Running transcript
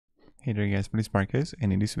Hey there guys, my name is Marcus,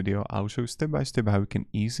 and in this video I'll show you step by step how you can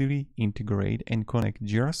easily integrate and connect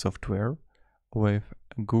Jira software with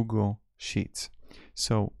Google Sheets.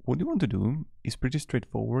 So what you want to do is pretty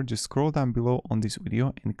straightforward. Just scroll down below on this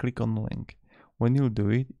video and click on the link. When you'll do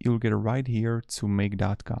it, you'll get right here to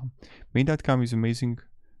make.com. Make.com is an amazing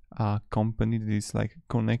company that is like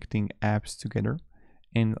connecting apps together,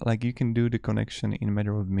 and like you can do the connection in a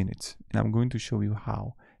matter of minutes, and I'm going to show you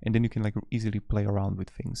how, and then you can like easily play around with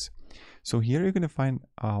things. So here you're gonna find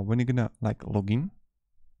when you're gonna like log in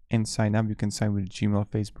and sign up, you can sign with Gmail,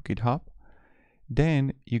 Facebook, GitHub.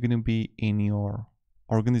 Then you're gonna be in your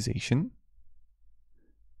organization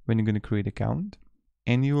when you're gonna create account,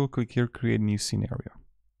 and you will click here create new scenario.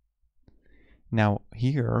 Now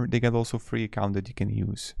here they got also free account that you can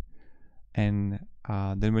use, and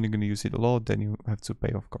then when you're gonna use it a lot, then you have to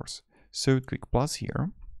pay, of course. So click plus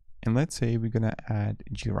here, and let's say we're gonna add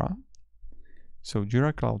Jira. So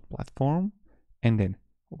Jira Cloud Platform, and then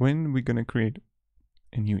when we're gonna create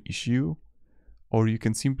a new issue, or you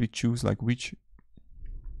can simply choose like which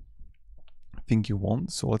thing you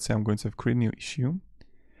want. So let's say I'm going to have create new issue.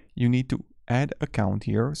 You need to add account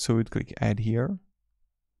here, so you click add here,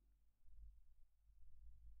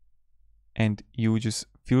 and you just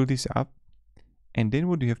fill this up, and then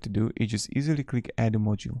what you have to do is just easily click add a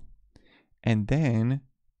module, and then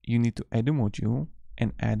you need to add a module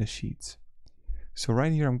and add a sheets. So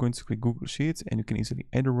right here, I'm going to click Google Sheets, and you can easily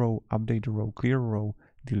add a row, update a row, clear a row,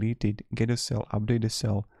 delete it, get a cell, update a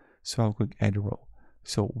cell. So I'll click add a row.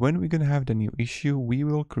 So when we're going to have the new issue, we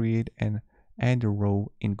will create and add a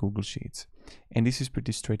row in Google Sheets. And this is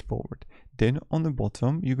pretty straightforward. Then on the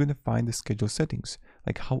bottom, you're going to find the schedule settings,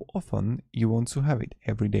 like how often you want to have it,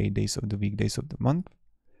 every day, days of the week, days of the month.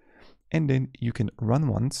 And then you can run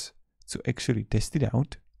once to actually test it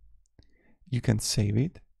out. You can save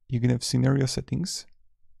it. You can have scenario settings,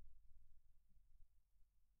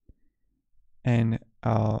 and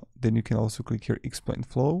then you can also click here explain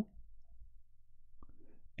flow,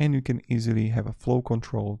 and you can easily have a flow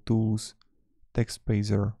control, tools, text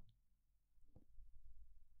spacer,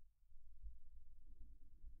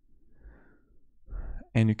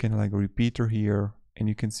 and you can like repeater here, and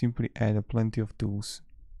you can simply add a plenty of tools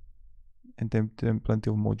and then plenty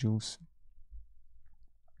of modules.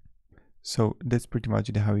 So that's pretty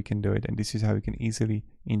much how you can do it, and this is how you can easily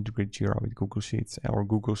integrate Jira with Google Sheets, or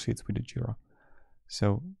Google Sheets with the Jira.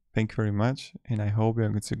 So thank you very much, and I hope you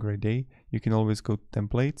have a great day. You can always go to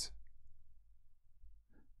templates.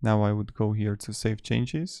 Now I would go here to save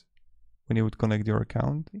changes. When you would connect your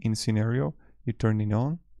account in scenario, you turn it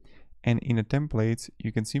on, and in the templates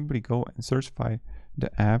you can simply go and search by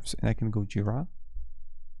the apps, and I can go Jira.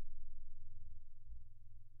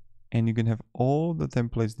 And you can have all the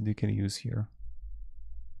templates that you can use here.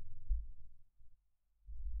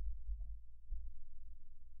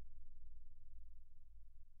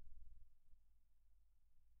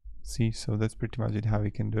 See, so that's pretty much it, how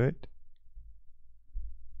you can do it.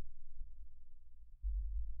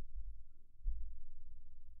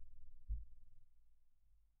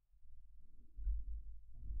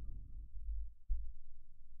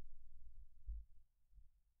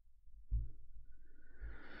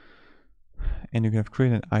 And you can have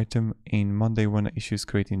create an item in Monday when an issue is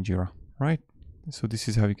created in Jira, right? So this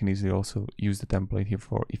is how you can easily also use the template here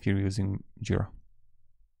for if you're using Jira.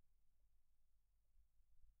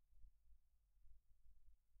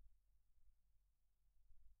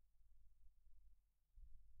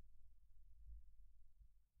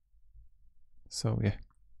 So yeah,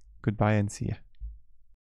 goodbye and see ya.